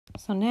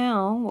So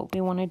now what we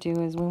want to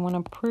do is we want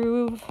to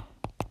prove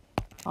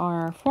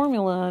our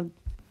formula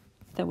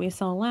that we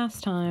saw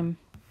last time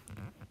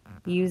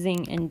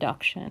using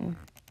induction.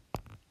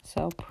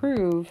 So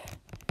prove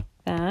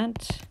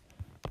that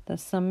the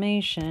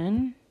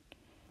summation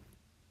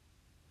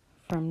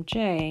from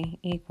j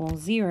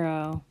equals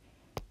 0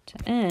 to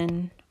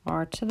n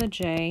r to the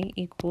j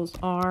equals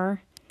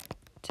r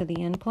to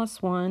the n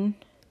plus 1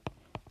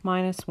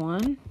 minus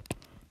 1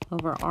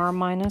 over r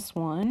minus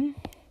 1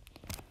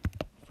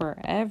 for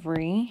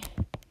every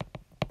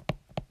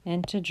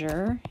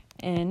integer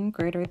n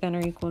greater than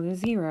or equal to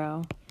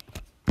 0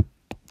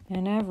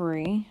 and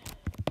every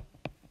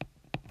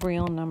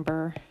real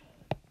number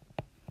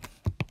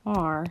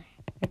r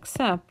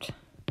except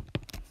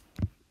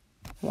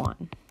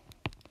 1.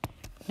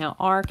 Now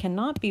r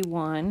cannot be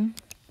 1.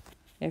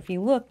 If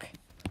you look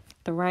at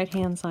the right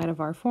hand side of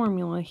our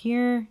formula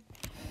here,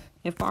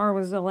 if r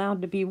was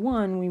allowed to be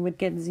 1, we would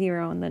get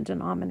 0 in the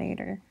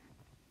denominator.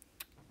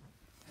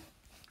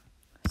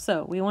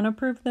 So we want to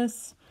prove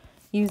this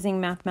using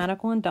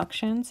mathematical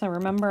induction. So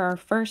remember, our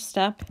first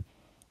step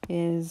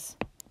is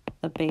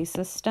the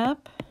basis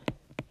step.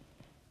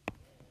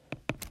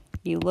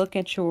 You look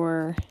at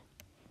your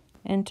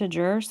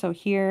integer. So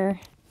here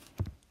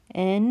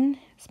n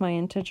is my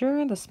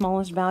integer. The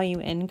smallest value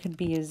n could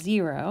be a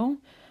 0.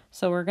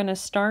 So we're going to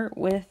start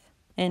with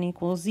n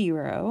equals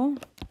 0.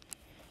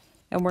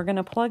 And we're going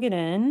to plug it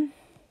in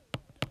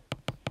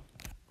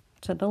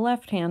to the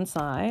left-hand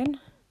side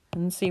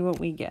and see what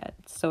we get.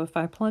 So if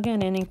I plug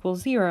in n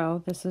equals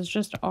 0, this is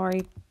just r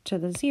to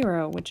the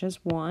 0, which is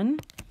 1.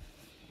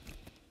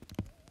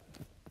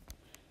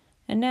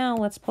 And now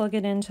let's plug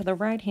it into the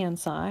right-hand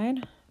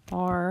side,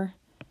 r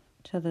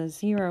to the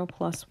 0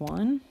 plus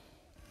 1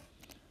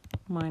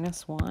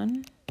 minus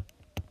 1.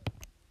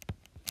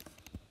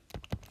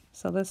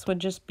 So this would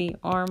just be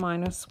r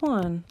minus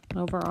 1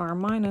 over r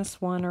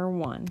minus 1, or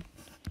 1.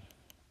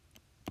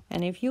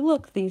 And if you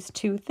look, these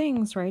two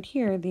things right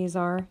here, these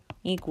are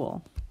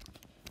equal.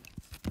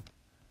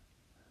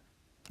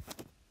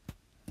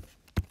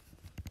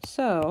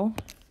 So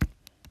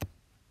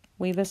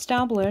we've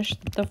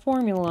established that the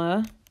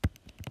formula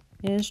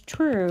is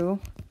true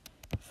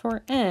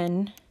for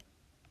n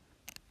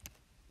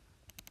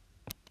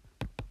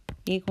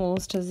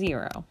equals to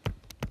 0.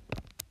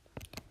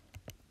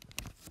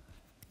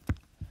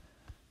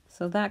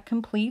 So that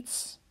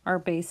completes our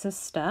basis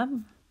step.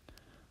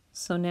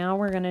 So now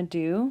we're going to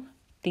do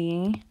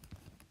the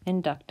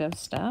inductive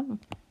step.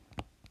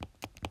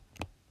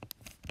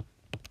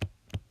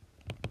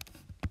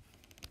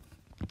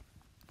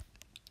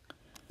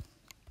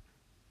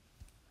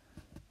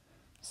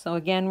 So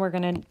again, we're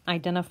going to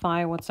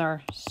identify what's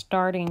our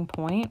starting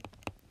point.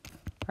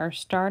 Our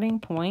starting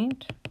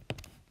point,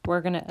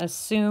 we're going to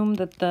assume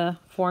that the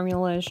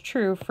formula is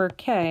true for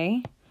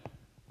k.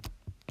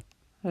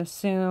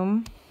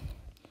 Assume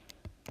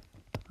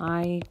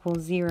I equals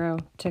 0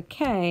 to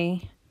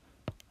k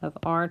of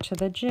r to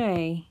the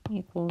j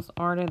equals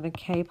r to the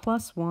k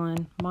plus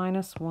 1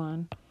 minus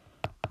 1,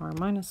 r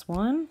minus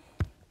 1.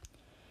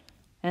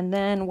 And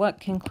then what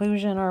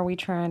conclusion are we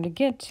trying to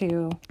get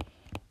to?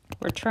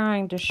 We're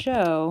trying to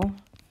show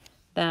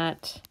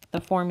that the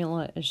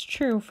formula is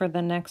true for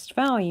the next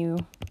value,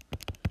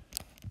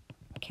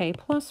 k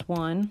plus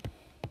 1.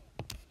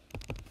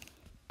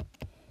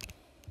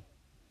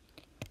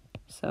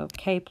 So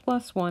k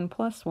plus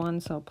 1,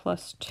 so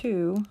plus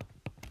 2.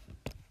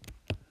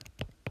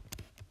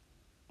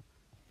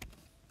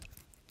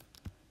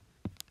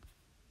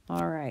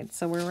 All right,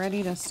 so we're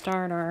ready to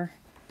start our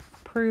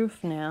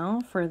proof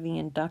now for the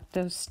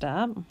inductive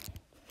step.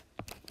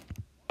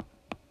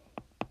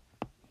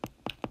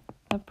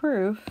 A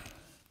proof,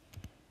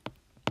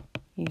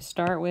 you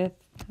start with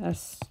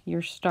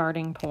your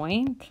starting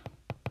point.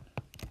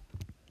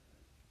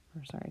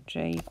 Or sorry,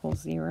 j equals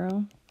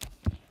 0.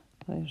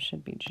 Those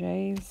should be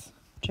j's.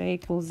 J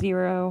equals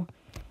 0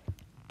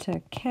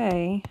 to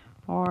k,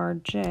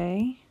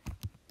 rj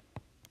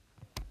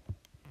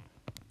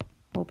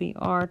will be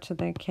r to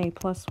the k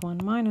plus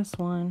 1 minus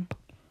 1,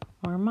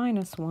 r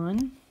minus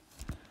 1.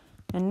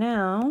 And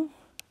now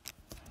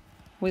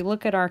we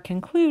look at our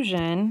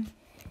conclusion,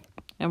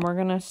 and we're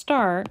going to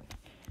start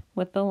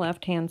with the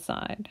left-hand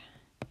side.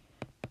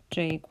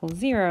 J equals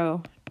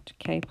 0 to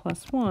k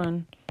plus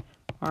 1,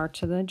 r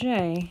to the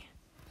j.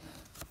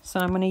 So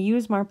I'm going to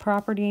use my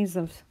properties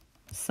of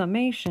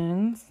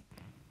summations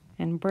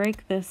and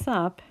break this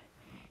up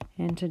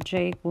into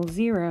j equals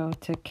 0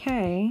 to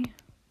k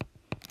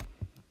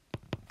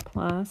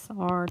plus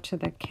r to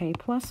the k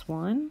plus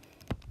 1.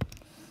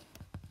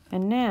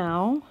 And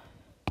now,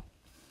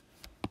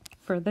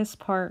 for this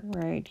part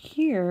right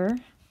here,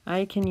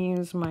 I can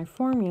use my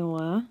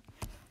formula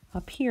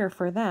up here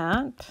for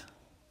that.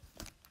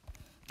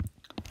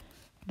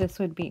 This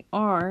would be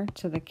r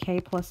to the k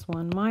plus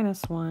 1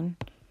 minus 1,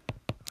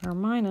 r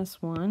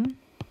minus 1.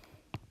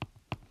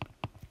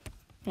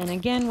 And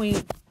again,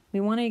 we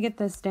want to get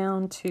this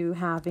down to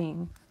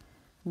having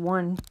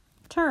one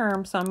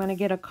term, so I'm going to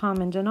get a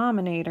common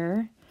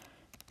denominator.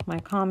 my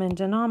common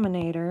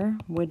denominator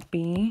would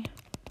be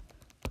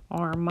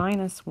r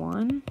minus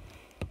 1.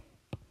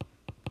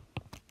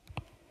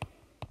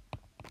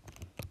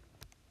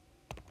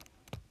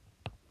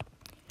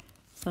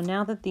 So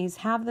now that these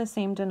have the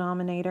same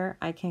denominator,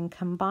 I can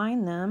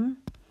combine them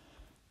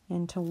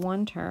into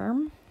one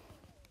term.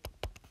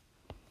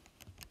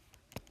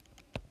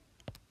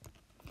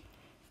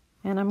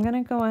 And I'm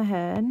going to go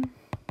ahead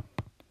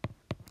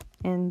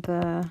and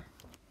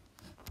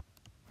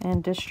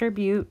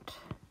distribute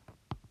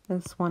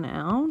this one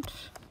out.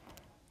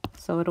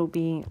 So it'll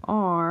be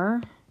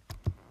r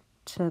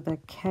to the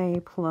k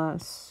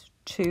plus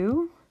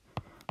 2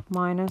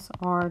 minus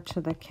r to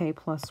the k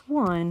plus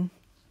 1.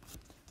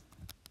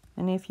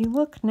 And if you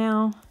look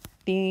now,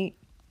 the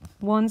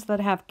ones that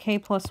have k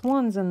plus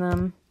 1s in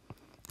them,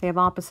 they have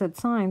opposite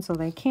signs, so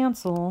they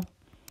cancel.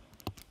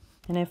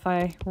 And if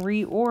I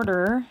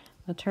reorder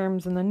the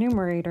terms in the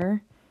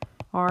numerator,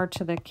 r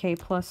to the k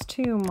plus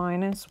 2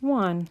 minus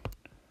 1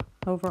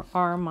 over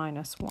r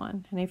minus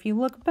 1. And if you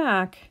look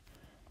back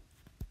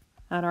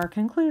at our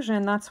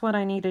conclusion, that's what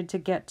I needed to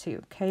get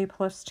to. K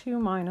plus 2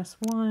 minus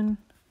 1,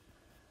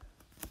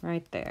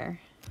 right there.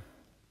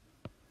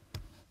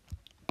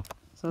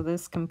 So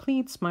this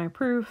completes my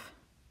proof.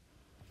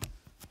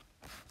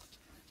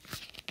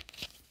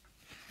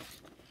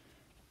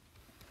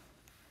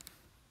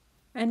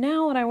 And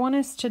now what I want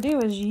us to do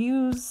is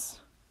use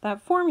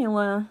that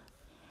formula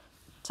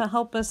to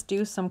help us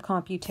do some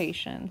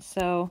computation.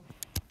 So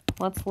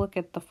let's look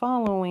at the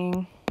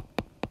following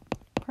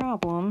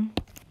problem.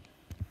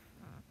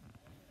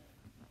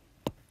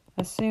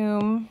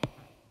 Assume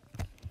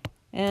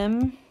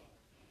m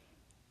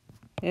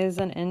is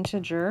an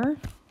integer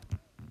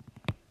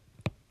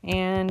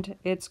and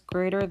it's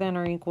greater than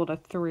or equal to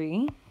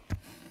 3.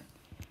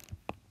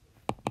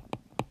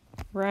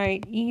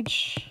 Write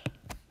each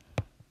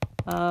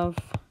of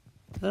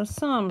the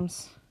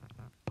sums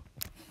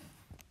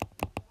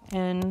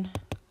in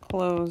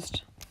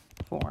closed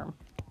form.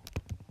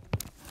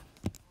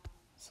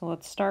 So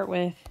let's start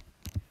with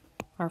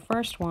our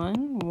first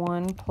one,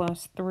 1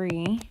 plus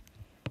 3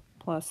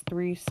 plus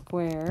 3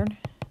 squared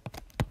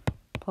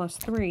plus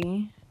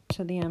 3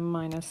 to the m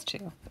minus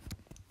 2.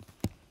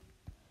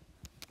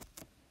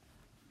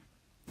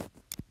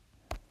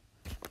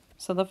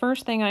 So the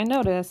first thing I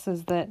notice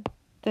is that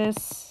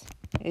this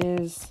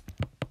is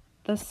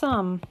the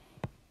sum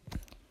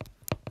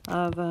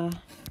of a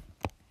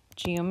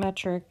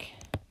geometric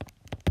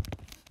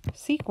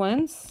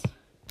sequence.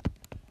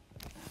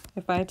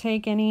 If I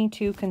take any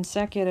two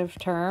consecutive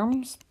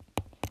terms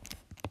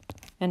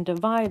and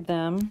divide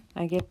them,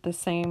 I get the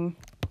same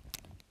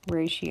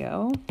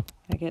ratio.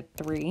 I get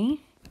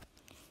 3.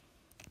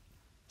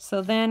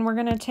 So then we're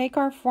going to take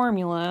our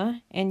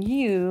formula and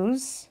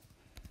use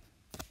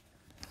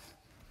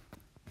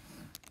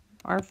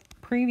our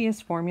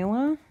previous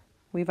formula.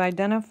 We've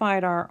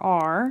identified our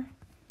r.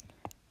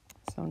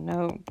 So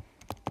note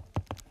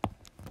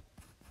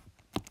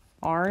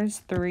r is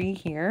 3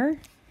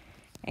 here.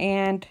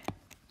 And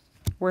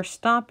we're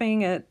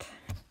stopping at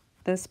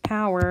this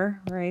power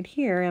right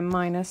here, m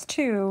minus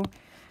 2.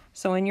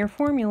 So in your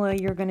formula,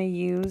 you're going to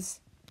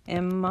use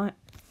m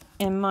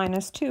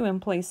minus 2 in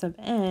place of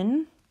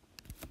n.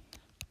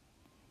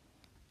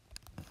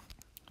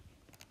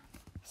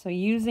 So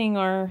using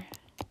our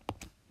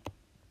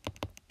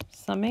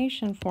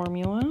summation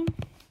formula,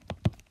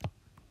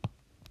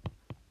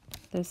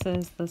 this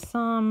is the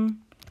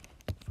sum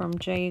from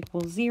j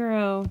equals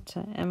 0 to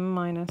m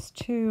minus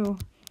 2,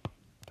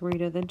 3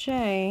 to the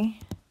j.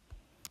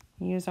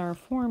 Use our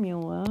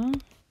formula.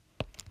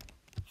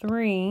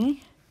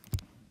 3,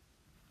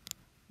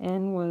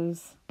 n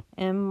was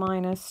m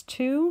minus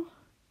 2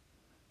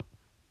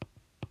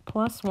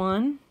 plus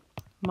 1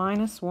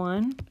 minus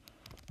 1,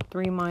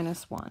 3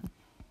 minus 1.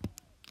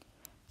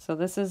 So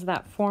this is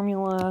that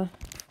formula,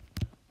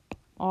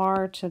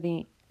 r to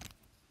the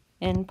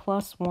n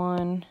plus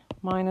 1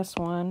 minus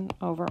 1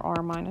 over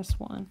r minus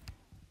 1.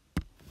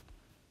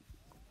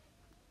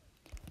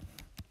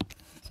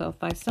 So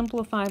if I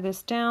simplify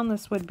this down,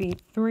 this would be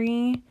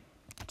 3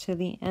 to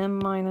the m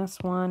minus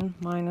 1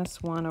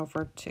 minus 1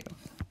 over 2.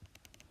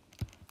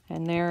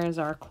 And there is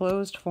our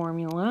closed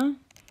formula.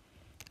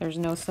 There's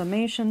no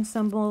summation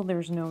symbol,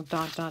 there's no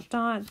dot, dot,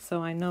 dot,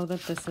 so I know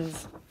that this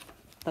is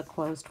the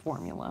closed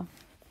formula.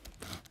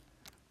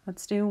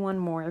 Let's do one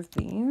more of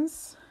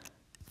these.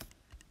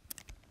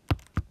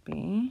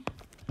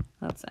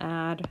 Let's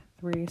add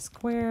 3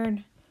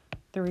 squared,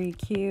 3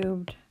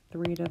 cubed,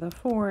 3 to the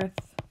 4th,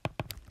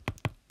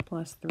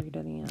 plus 3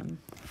 to the m.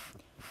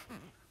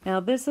 Now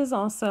this is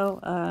also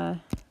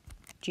a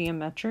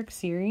geometric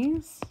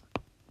series.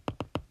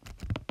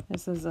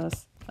 This is a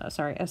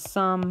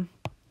sum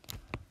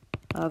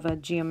of a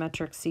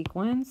geometric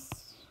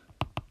sequence.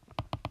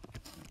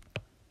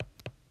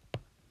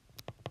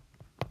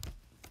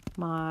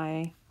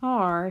 My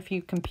r, if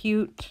you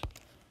compute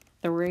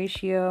the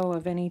ratio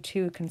of any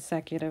two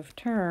consecutive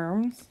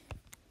terms,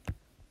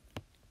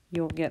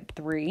 you'll get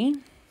 3.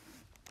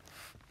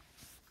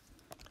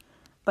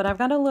 But I've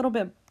got a little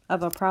bit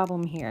of a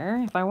problem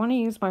here. If I want to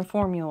use my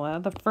formula,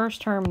 the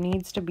first term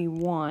needs to be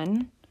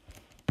 1,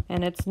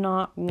 and it's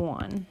not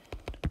 1.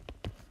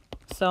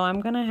 So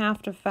I'm going to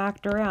have to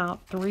factor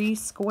out 3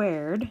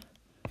 squared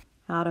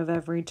out of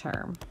every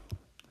term,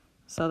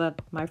 so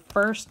that my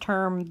first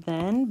term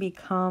then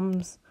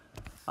becomes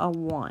a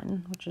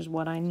 1, which is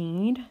what I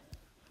need.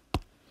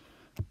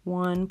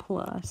 1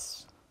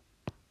 plus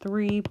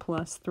 3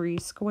 plus 3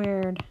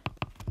 squared,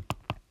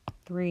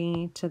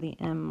 3 to the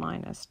m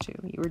minus 2.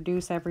 You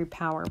reduce every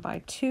power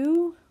by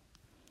 2.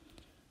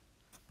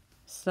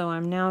 So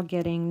I'm now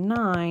getting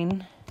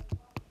 9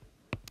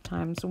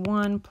 times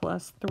 1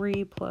 plus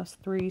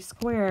 3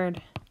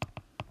 squared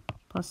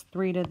plus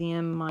 3 to the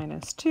m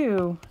minus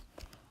 2.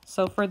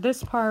 So for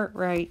this part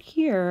right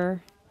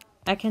here,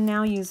 I can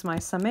now use my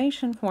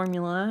summation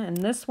formula, and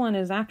this one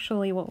is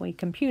actually what we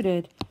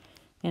computed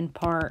in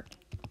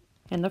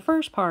the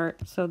first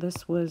part. So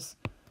this was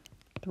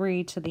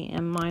 3 to the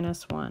m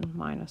minus 1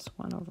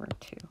 over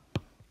 2.